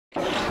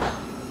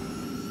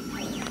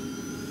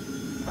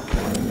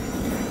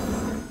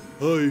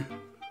Hi,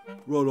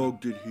 Ronald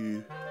Ogden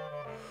here.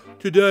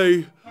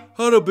 Today,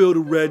 how to build a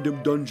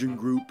random dungeon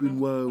group in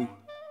WoW.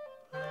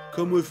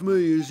 Come with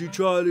me as you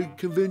try to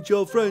convince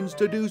your friends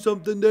to do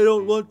something they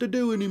don't want to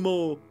do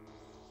anymore.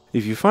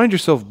 If you find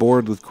yourself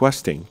bored with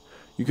questing,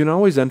 you can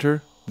always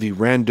enter the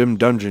Random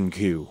Dungeon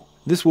Queue.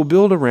 This will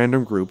build a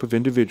random group of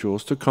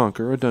individuals to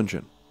conquer a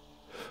dungeon.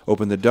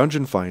 Open the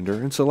Dungeon Finder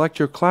and select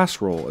your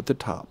class role at the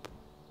top.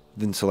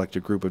 Then select a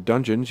group of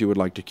dungeons you would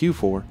like to queue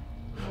for.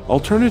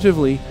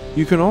 Alternatively,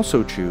 you can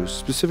also choose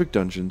specific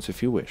dungeons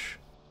if you wish.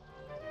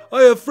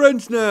 I have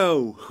friends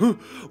now.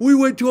 We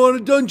went to on a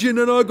dungeon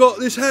and I got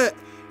this hat.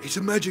 It's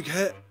a magic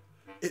hat.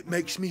 It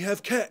makes me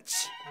have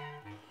cats.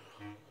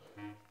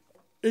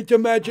 It's a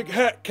magic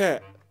hat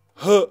cat.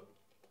 Huh.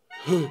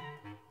 Huh.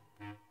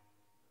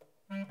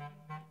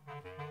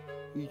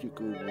 He's a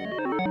good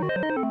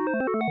one.